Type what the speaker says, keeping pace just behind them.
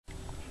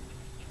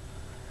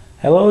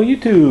Hello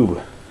YouTube!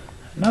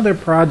 Another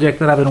project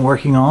that I've been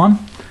working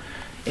on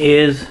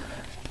is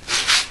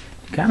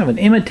kind of an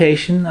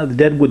imitation of the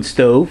deadwood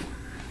stove.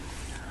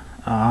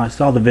 I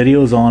saw the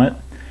videos on it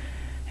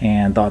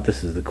and thought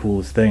this is the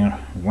coolest thing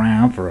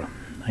around for a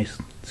nice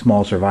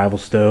small survival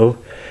stove.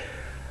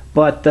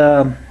 But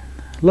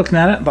looking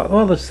at it, I thought,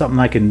 well, this is something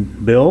I can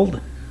build.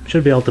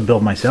 Should be able to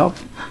build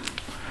myself.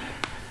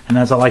 And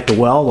as I like to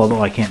weld,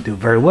 although I can't do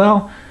very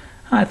well,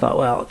 I thought,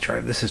 well,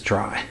 this is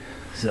try.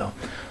 So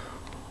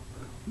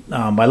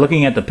by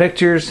looking at the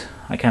pictures,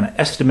 I kind of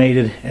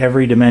estimated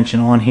every dimension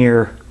on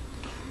here.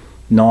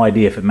 No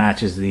idea if it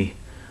matches the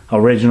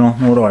original,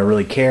 nor do I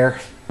really care.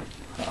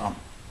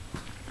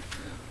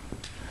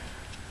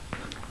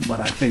 But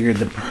I figured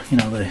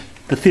the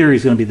theory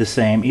is going to be the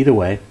same either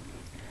way.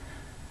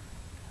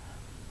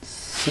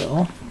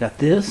 So got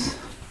this.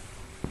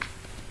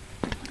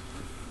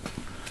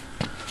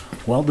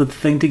 Welded the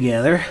thing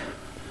together.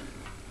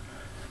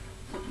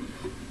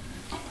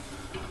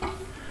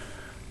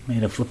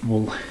 Made a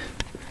flippable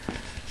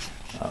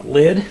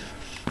lid.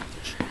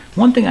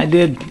 One thing I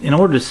did in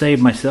order to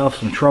save myself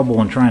some trouble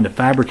in trying to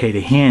fabricate a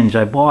hinge,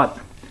 I bought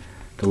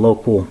the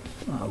local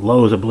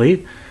Lowe's, I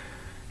believe,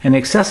 an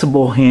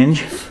accessible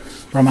hinge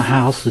from a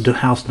house, the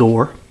house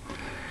door,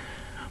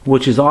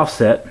 which is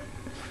offset,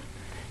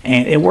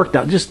 and it worked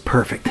out just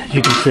perfect. As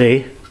you can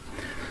see,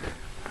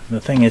 the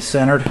thing is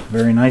centered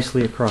very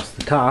nicely across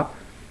the top,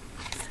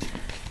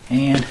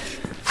 and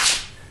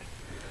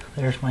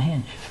there's my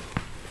hinge.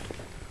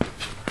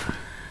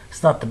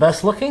 It's not the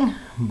best looking,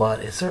 but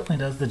it certainly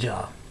does the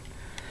job.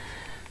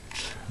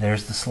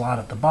 There's the slot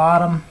at the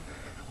bottom.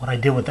 What I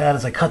did with that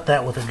is I cut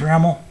that with a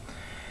Dremel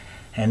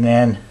and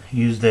then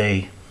used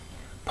a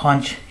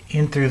punch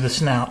in through the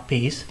snout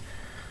piece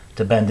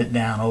to bend it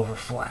down over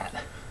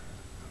flat.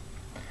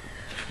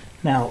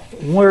 Now,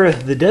 where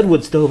the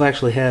deadwood stove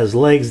actually has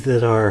legs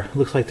that are,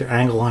 looks like they're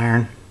angle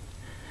iron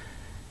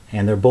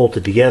and they're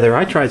bolted together,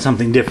 I tried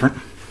something different.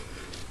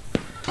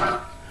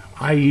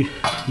 I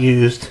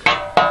used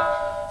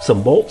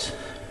some bolts.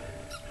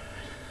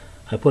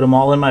 I put them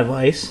all in my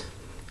vise.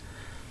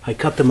 I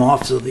cut them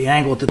off so the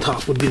angle at the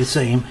top would be the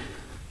same,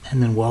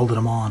 and then welded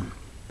them on.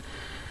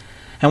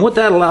 And what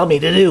that allowed me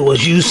to do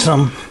was use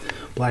some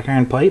black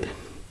iron pipe.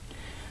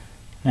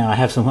 Now I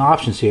have some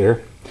options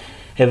here.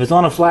 If it's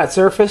on a flat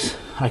surface,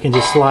 I can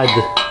just slide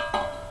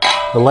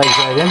the legs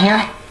right in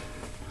here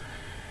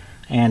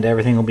and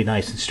everything will be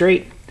nice and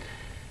straight.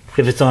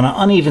 If it's on an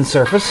uneven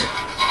surface,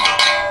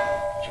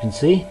 as you can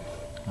see,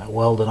 I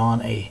welded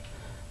on a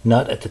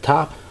nut at the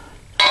top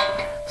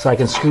so I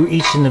can screw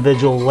each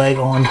individual leg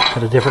on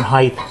at a different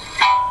height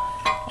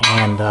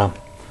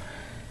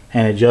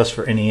and adjust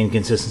for any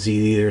inconsistency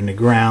either in the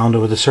ground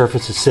or the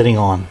surface it's sitting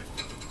on.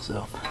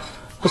 So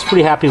I was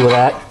pretty happy with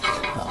that.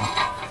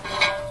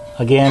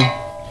 Again,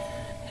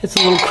 it's a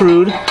little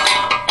crude.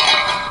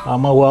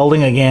 My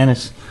welding again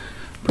is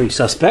pretty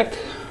suspect,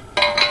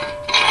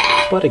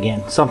 but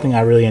again, something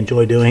I really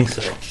enjoy doing,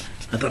 so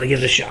I thought I'd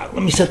give it a shot.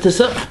 Let me set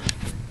this up,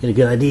 get a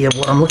good idea of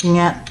what I'm looking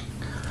at,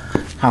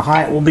 how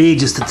high it will be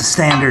just at the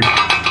standard.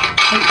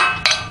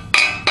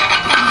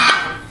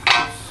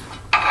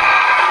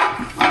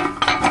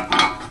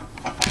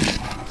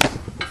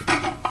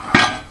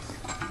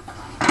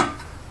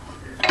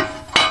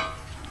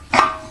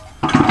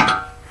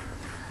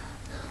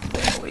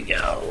 There we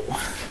go.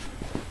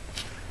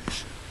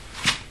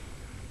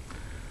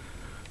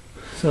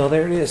 So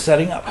there it is,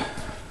 setting up.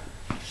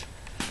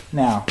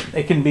 Now,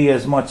 it can be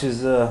as much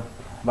as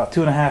about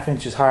 2.5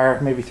 inches higher,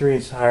 maybe 3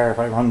 inches higher if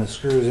I run the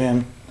screws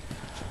in.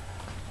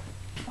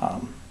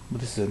 But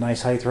this is a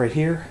nice height right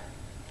here.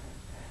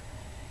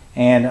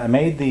 And I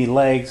made the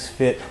legs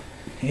fit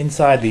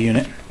inside the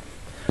unit.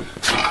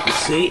 Let's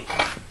see.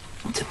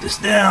 Tip this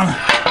down.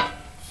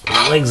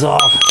 Pull the legs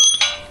off.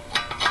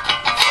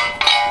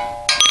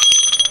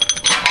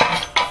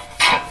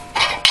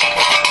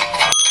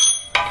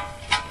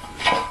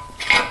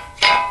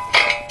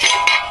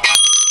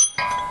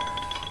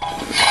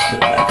 Put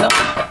it back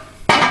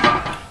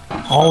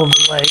up. All of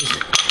the legs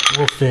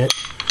will fit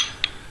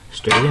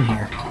straight in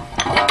here.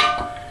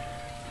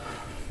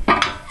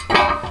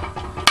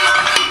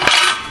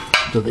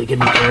 So they can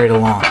be carried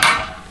along.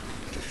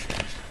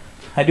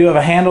 I do have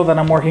a handle that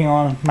I'm working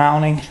on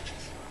mounting.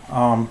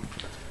 The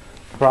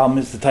problem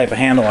is the type of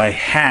handle I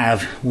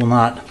have will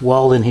not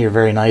weld in here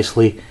very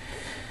nicely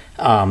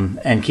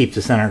and keep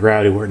the center of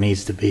gravity where it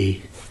needs to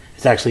be.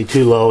 It's actually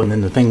too low, and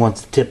then the thing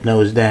wants to tip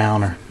nose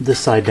down or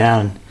this side down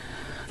and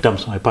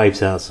dumps my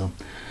pipes out. So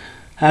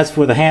as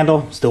for the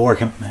handle, still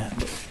working on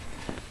that.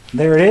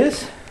 There it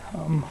is.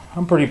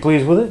 I'm pretty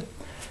pleased with it.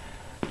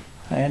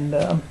 And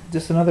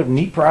just another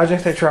neat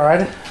project I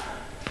tried.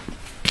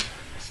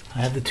 I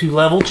have the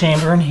 2-level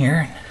chamber in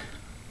here.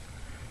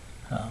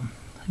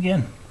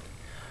 Again,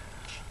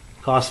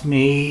 cost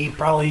me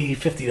probably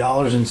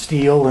 $50 in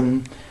steel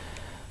and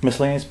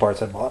miscellaneous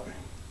parts I bought.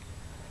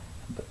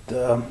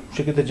 But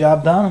should get the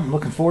job done. I'm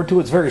looking forward to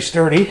it. It's very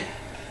sturdy.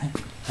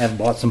 I have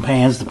bought some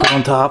pans to put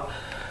on top.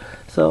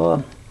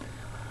 So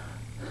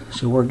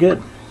should work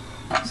good.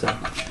 So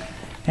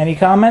Any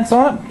comments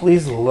on it?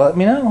 Please let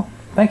me know.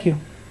 Thank you.